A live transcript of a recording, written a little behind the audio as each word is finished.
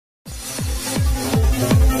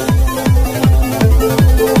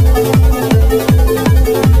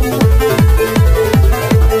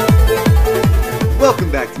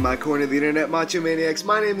my corner of the internet, Macho Maniacs.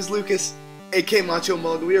 My name is Lucas, aka Macho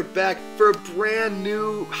Emolga. We are back for a brand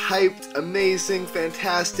new, hyped, amazing,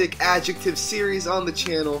 fantastic adjective series on the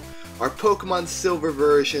channel. Our Pokemon Silver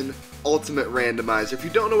version, Ultimate Randomizer. If you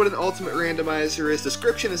don't know what an Ultimate Randomizer is,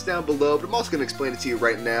 description is down below, but I'm also going to explain it to you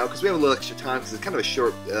right now, because we have a little extra time, because it's kind of a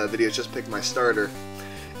short video, just picked my starter.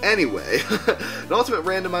 Anyway, an Ultimate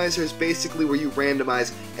Randomizer is basically where you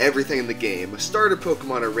randomize everything in the game. Starter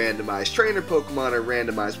Pokemon are randomized, Trainer Pokemon are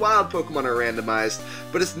randomized, Wild Pokemon are randomized,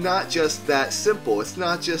 but it's not just that simple. It's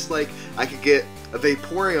not just like I could get a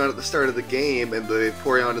Vaporeon at the start of the game and the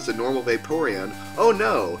Vaporeon is a normal Vaporeon. Oh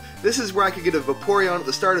no, this is where I could get a Vaporeon at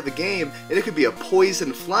the start of the game and it could be a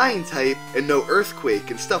Poison Flying type and no Earthquake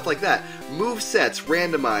and stuff like that. Movesets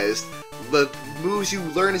randomized. The moves you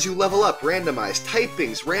learn as you level up, randomized.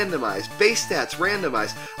 Typings, randomized. Base stats,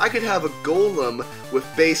 randomized. I could have a Golem with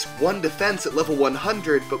base 1 defense at level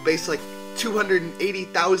 100, but base like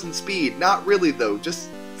 280,000 speed. Not really though, just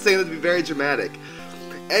saying that to be very dramatic.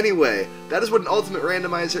 Anyway, that is what an Ultimate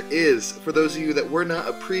Randomizer is, for those of you that were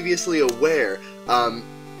not previously aware.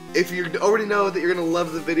 If you already know that you're going to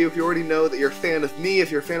love the video, if you already know that you're a fan of me,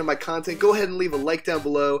 if you're a fan of my content, go ahead and leave a like down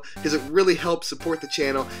below, because it really helps support the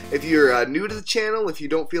channel. If you're new to the channel, if you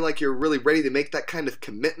don't feel like you're really ready to make that kind of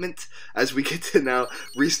commitment, as we get to now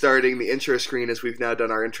restarting the intro screen, as we've now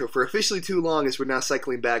done our intro for officially too long, as we're now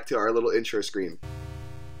cycling back to our little intro screen.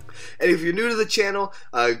 And if you're new to the channel,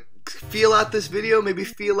 feel out this video, maybe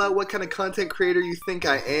feel out what kind of content creator you think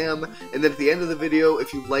I am, and then at the end of the video,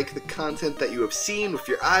 if you like the content that you have seen with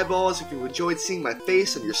your eyeballs, if you enjoyed seeing my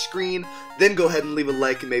face on your screen, then go ahead and leave a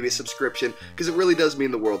like and maybe a subscription, because it really does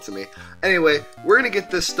mean the world to me. Anyway, we're gonna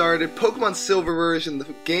get this started. Pokemon Silver version, the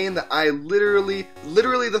game that I literally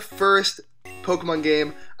the first Pokemon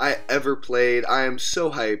game I ever played. I am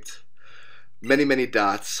so hyped. Many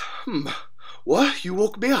dots. What? You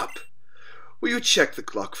woke me up. Will you check the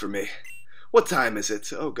clock for me? What time is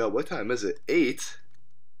it? Oh god, what time is it? 8?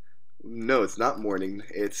 No, it's not morning.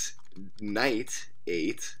 It's night.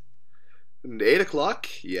 8. 8 o'clock?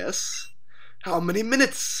 Yes. How many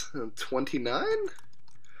minutes? 29?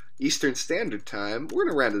 Eastern Standard Time. We're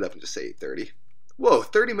gonna round it up and just say 8:30. Whoa,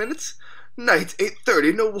 30 minutes? Night,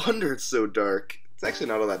 8:30. No wonder it's so dark. It's actually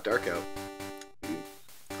not all that dark out.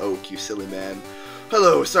 Oak, you silly man.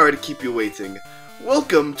 Hello, sorry to keep you waiting.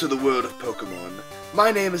 Welcome to the world of Pokemon.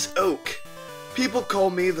 My name is Oak. People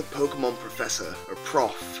call me the Pokemon Professor, or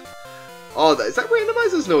Prof. Oh, is that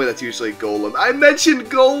randomized? There's no way that's usually Golem. I mentioned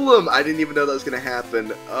Golem! I didn't even know that was gonna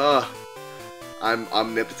happen. I'm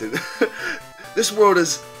omnipotent. This world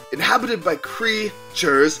is inhabited by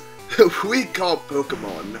creatures we call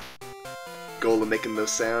Pokemon. Golem making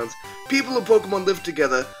those sounds. People and Pokemon live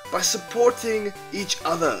together by supporting each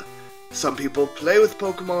other. Some people play with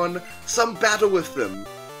Pokemon, some battle with them.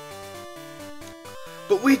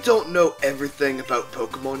 But we don't know everything about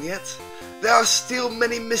Pokemon yet. There are still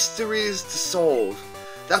many mysteries to solve.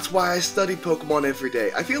 That's why I study Pokemon every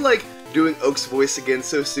day. I feel like doing Oak's voice again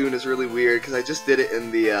so soon is really weird, because I just did it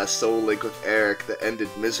in the Soul Link with Eric that ended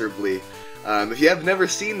miserably. If you have never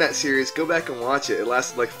seen that series, go back and watch it. It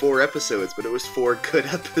lasted like 4 episodes, but it was 4 good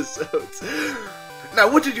episodes. Now,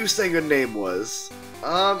 what did you say your name was?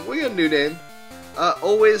 We got a new name.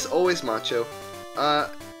 Always Macho. I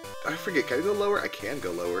forget, can I go lower? I can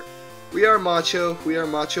go lower. We are Macho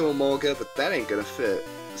Emolga, but that ain't gonna fit.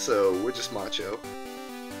 So, we're just Macho.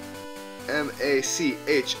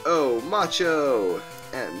 M-A-C-H-O, Macho!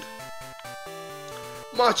 End.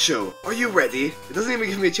 Macho, are you ready? It doesn't even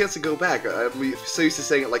give me a chance to go back. I'm so used to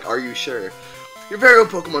saying it like, are you sure? Your very own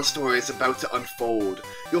Pokemon story is about to unfold.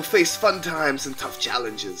 You'll face fun times and tough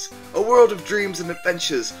challenges. A world of dreams and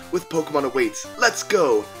adventures with Pokemon awaits. Let's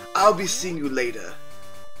go! I'll be seeing you later.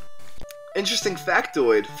 Interesting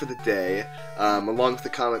factoid for the day, along with the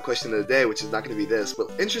comment question of the day, which is not going to be this, but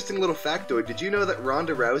interesting little factoid. Did you know that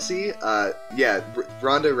Ronda Rousey,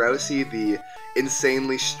 Ronda Rousey, the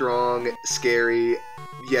insanely strong, scary,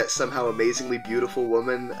 yet somehow amazingly beautiful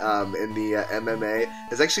woman in the MMA,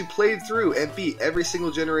 has actually played through and beat every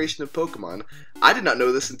single generation of Pokemon. I did not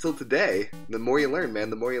know this until today. The more you learn,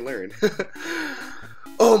 man, the more you learn.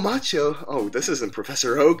 Oh, Macho! Oh, this isn't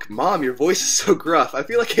Professor Oak. Mom, your voice is so gruff. I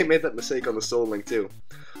feel like I made that mistake on the Soul Link, too.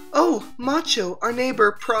 Oh, Macho, our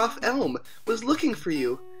neighbor, Prof Elm, was looking for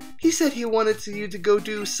you. He said he wanted you to go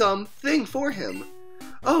do something for him.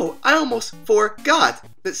 Oh, I almost forgot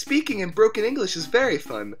that speaking in broken English is very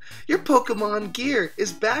fun. Your Pokemon gear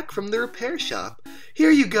is back from the repair shop.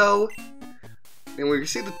 Here you go. And we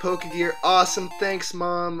received the Pokegear. Awesome, thanks,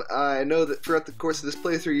 Mom. I know that throughout the course of this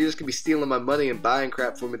playthrough, you're just going to be stealing my money and buying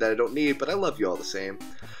crap for me that I don't need, but I love you all the same.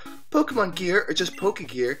 Pokemon gear, or just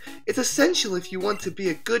Pokegear, is essential if you want to be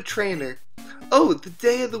a good trainer. Oh, the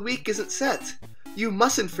day of the week isn't set. You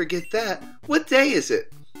mustn't forget that. What day is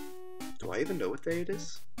it? Do I even know what day it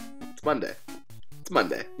is? It's Monday. It's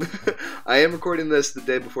Monday. I am recording this the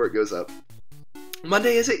day before it goes up.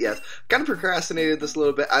 Monday is it? Yes. Kind of procrastinated this a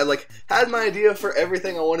little bit. I had my idea for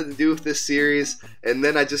everything I wanted to do with this series, and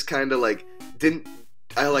then I just kind of didn't.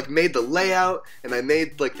 I made the layout, and I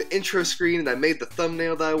made the intro screen, and I made the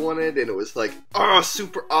thumbnail that I wanted, and it was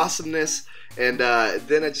super awesomeness. And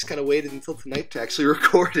then I just kind of waited until tonight to actually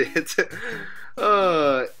record it.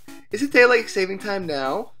 Is it daylight saving time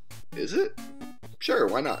now? Is it? Sure,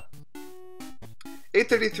 why not?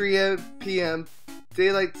 8:33 p.m.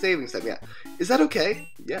 Daylight savings time, yeah. Is that okay?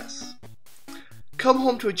 Yes. Come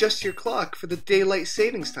home to adjust your clock for the daylight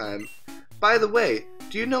savings time. By the way,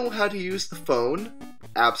 do you know how to use the phone?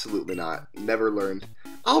 Absolutely not. Never learned.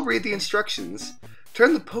 I'll read the instructions.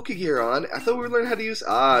 Turn the Pokegear on. I thought we would learn how to use...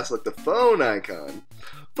 select the phone icon.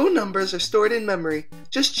 Phone numbers are stored in memory.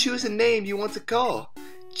 Just choose a name you want to call.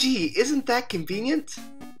 Gee, isn't that convenient?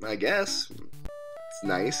 I guess. It's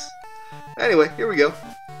nice. Anyway, here we go.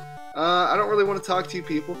 I don't really want to talk to you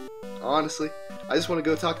people, honestly. I just want to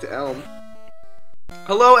go talk to Elm.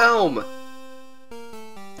 Hello, Elm!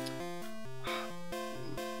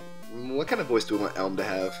 What kind of voice do we want Elm to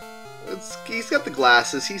have? He's got the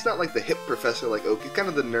glasses. He's not like the hip professor like Oak. He's kind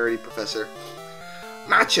of the nerdy professor.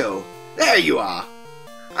 Macho, there you are.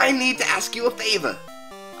 I need to ask you a favor.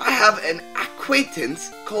 I have an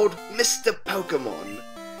acquaintance called Mr. Pokemon.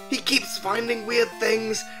 He keeps finding weird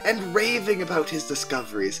things and raving about his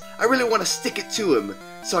discoveries. I really want to stick it to him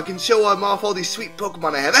so I can show him off all these sweet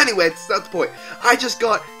Pokemon I have. Anyway, it's not the point. I just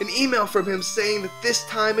got an email from him saying that this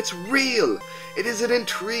time it's real. It is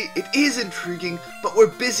intriguing, but we're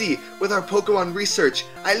busy with our Pokemon research.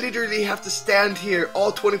 I literally have to stand here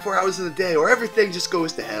all 24 hours of the day or everything just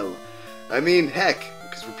goes to hell. I mean, heck,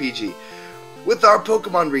 because we're PG. With our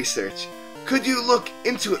Pokemon research, could you look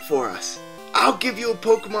into it for us? I'll give you a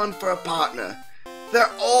Pokemon for a partner.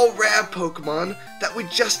 They're all rare Pokemon that we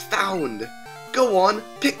just found. Go on,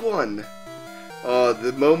 pick one. Oh,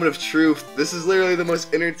 the moment of truth. This is literally the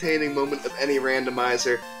most entertaining moment of any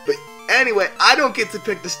randomizer. But anyway, I don't get to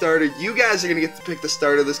pick the starter. You guys are going to get to pick the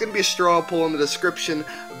starter. There's going to be a straw poll in the description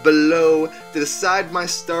below to decide my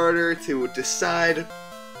starter, to decide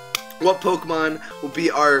what Pokemon will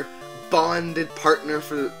be our bonded partner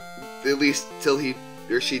for at least till he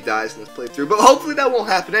or she dies in this playthrough, but hopefully that won't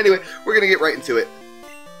happen. Anyway, we're gonna get right into it.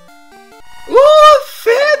 Ooh,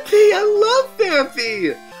 Phanpy! I love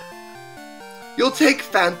Phanpy! You'll take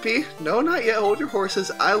Phanpy. No, not yet. Hold your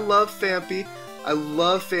horses. I love Phanpy. I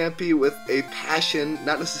love Phanpy with a passion.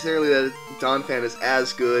 Not necessarily that Donphan is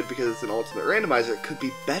as good because it's an ultimate randomizer. It could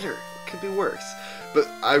be better. It could be worse. But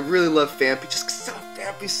I really love Phanpy just because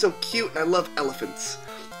Phanpy's so cute and I love elephants.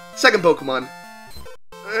 Second Pokemon.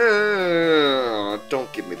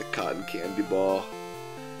 Don't give me the cotton candy ball.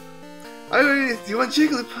 Do you want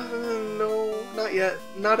Jigglypuff? No, not yet.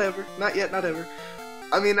 Not ever. Not yet, not ever.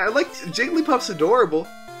 I mean, Jigglypuff's adorable.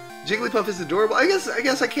 Jigglypuff is adorable. I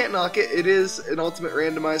guess I can't knock it. It is an ultimate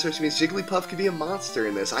randomizer, which means Jigglypuff could be a monster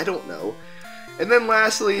in this. I don't know. And then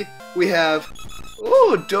lastly, we have...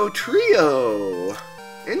 Oh, Dotrio!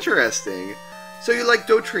 Interesting. So you like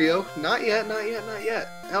Dotrio? Not yet, not yet, not yet.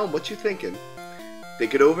 Elm, what you thinking?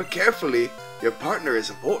 Think it over carefully. Your partner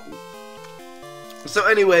is important. So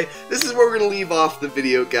anyway, this is where we're going to leave off the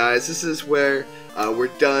video, guys. This is where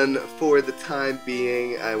we're done for the time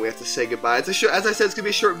being. We have to say goodbye. As I said, it's going to be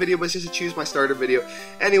a short video, but it's just to choose my starter video.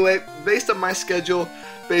 Anyway, based on my schedule,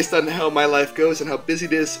 based on how my life goes and how busy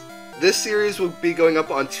it is, this series will be going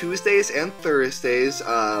up on Tuesdays and Thursdays,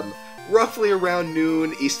 roughly around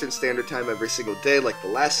noon Eastern Standard Time every single day, like the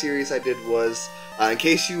last series I did was. In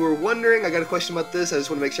case you were wondering, I got a question about this. I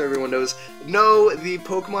just want to make sure everyone knows. No, the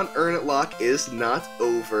Pokemon Earn It lock is not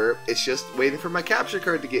over. It's just waiting for my capture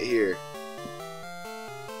card to get here.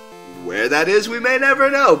 Where that is, we may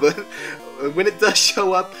never know, but when it does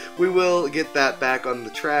show up, we will get that back on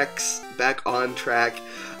the tracks, back on track.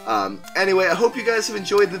 Anyway, I hope you guys have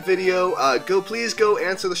enjoyed the video. Please go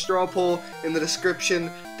answer the straw poll in the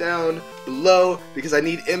description down below because I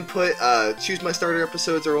need input. Choose my starter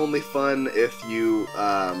episodes are only fun if you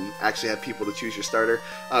actually have people to choose your starter.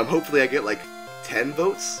 Hopefully I get like 10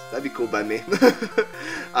 votes. That'd be cool by me.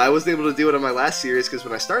 I wasn't able to do it on my last series because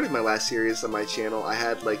when I started my last series on my channel, I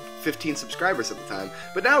had like 15 subscribers at the time.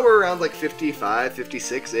 But now we're around like 55,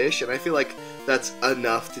 56-ish, and I feel like that's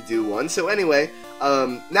enough to do one. So anyway,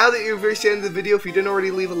 now that you've reached the end of the video, if you didn't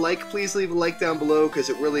already leave a like, please leave a like down below because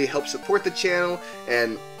it really helps support the channel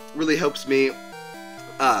and really helps me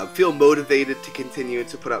feel motivated to continue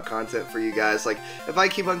to put out content for you guys. Like, if I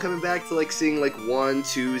keep on coming back to like seeing like 1,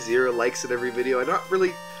 2, 0 likes at every video, I'm not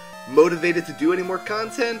really motivated to do any more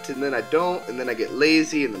content, and then I don't, and then I get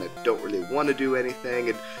lazy, and then I don't really want to do anything,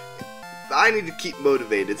 and I need to keep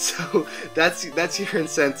motivated, so that's your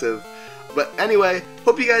incentive. But anyway,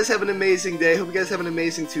 hope you guys have an amazing day, hope you guys have an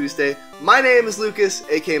amazing Tuesday. My name is Lucas,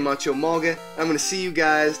 aka Macho Emolga. I'm going to see you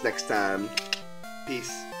guys next time.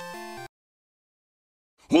 Peace.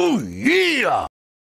 Oh yeah!